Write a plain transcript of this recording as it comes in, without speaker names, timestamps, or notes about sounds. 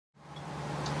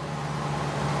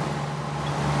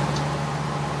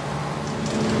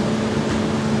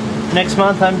Next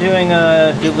month I'm doing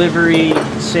a delivery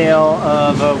sale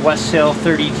of a Westsail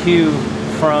 32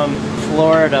 from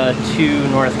Florida to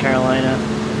North Carolina.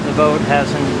 The boat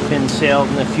hasn't been sailed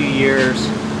in a few years.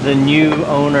 The new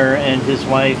owner and his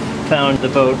wife found the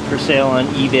boat for sale on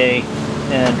eBay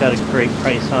and got a great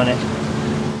price on it.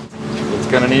 It's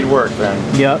gonna need work then.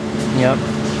 Yep, yep.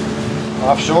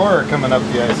 Offshore or coming up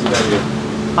the ICW?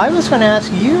 I was going to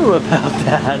ask you about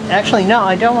that. Actually, no,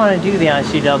 I don't want to do the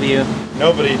ICW.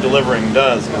 Nobody delivering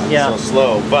does because it's so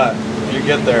slow, but if you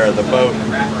get there, the boat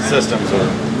systems are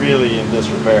really in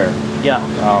disrepair. Yeah.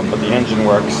 But the engine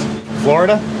works.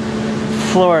 Florida?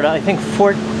 Florida, I think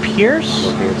Fort Pierce?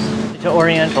 Fort Pierce. To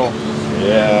Oriental.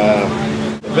 Yeah.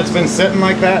 If it's been sitting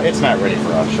like that, it's not ready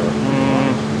for offshore.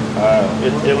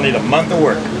 It'll need a month of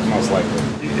work, most likely.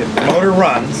 If the motor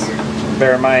runs,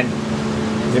 bear in mind,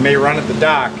 they may run at the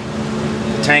dock,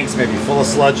 the tanks may be full of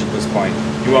sludge at this point.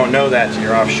 You won't know that till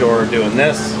you're offshore doing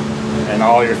this, and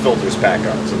all your filters pack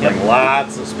up. So bring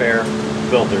lots of spare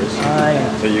filters,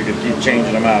 so you can keep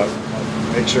changing them out.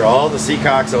 Make sure all the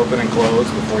seacocks open and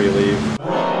close before you leave.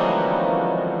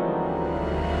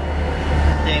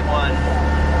 Day one,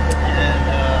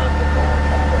 and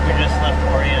we just left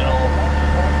Oriental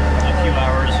a few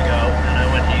hours ago, and I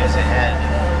went to use a head.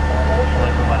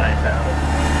 Look at what I found.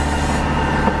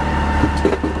 So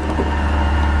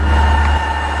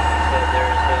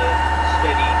there's a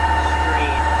steady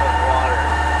stream of water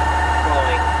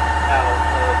flowing out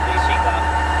of the seacock.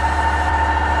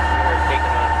 We're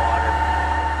taking on water.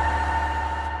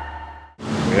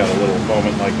 We had a little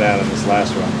moment like that in this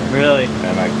last one. Really?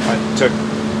 And I took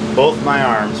both my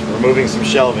arms, removing some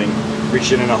shelving,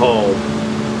 reaching in a hole,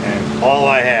 and all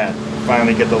I had to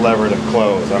finally get the lever to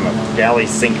close. I'm a galley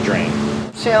sink drain.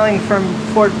 Sailing from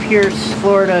Fort Pierce,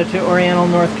 Florida to Oriental,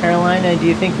 North Carolina, do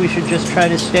you think we should just try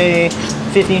to stay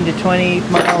 15 to 20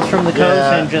 miles from the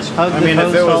coast and just hug the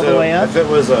coast all the way up? If it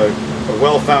was a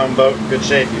well-found boat in good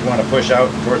shape, you'd want to push out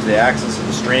towards the axis of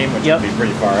the stream, which would be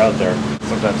pretty far out there.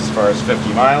 Sometimes as far as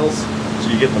 50 miles, so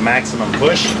you get the maximum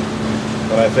push.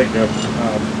 But I think a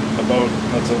boat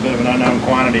that's a bit of an unknown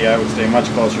quantity, I would stay much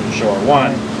closer to shore.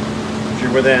 One, if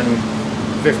you're within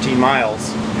 15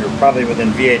 miles, you're probably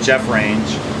within VHF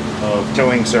range of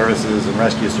towing services and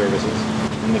rescue services.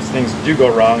 And if things do go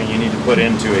wrong and you need to put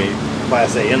into a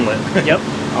Class A inlet,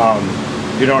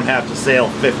 you don't have to sail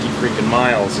 50 freaking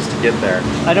miles just to get there.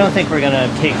 I don't think we're going to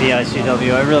take the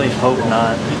ICW. I really hope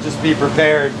not. Just be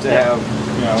prepared to have,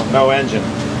 no engine.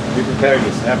 Be prepared to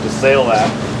have to sail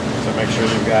that. So make sure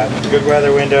you've got a good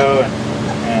weather window,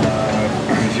 and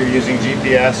if you're using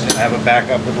GPS, just have a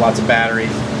backup with lots of batteries.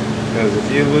 Because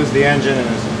if you lose the engine and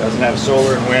it doesn't have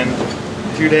solar and wind,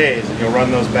 2 days and you'll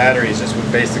run those batteries just with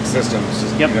basic systems,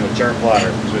 just even a chart plotter.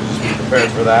 So just be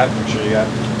prepared for that. Make sure you got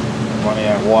plenty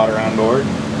of water on board.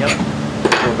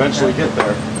 You'll eventually get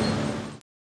there.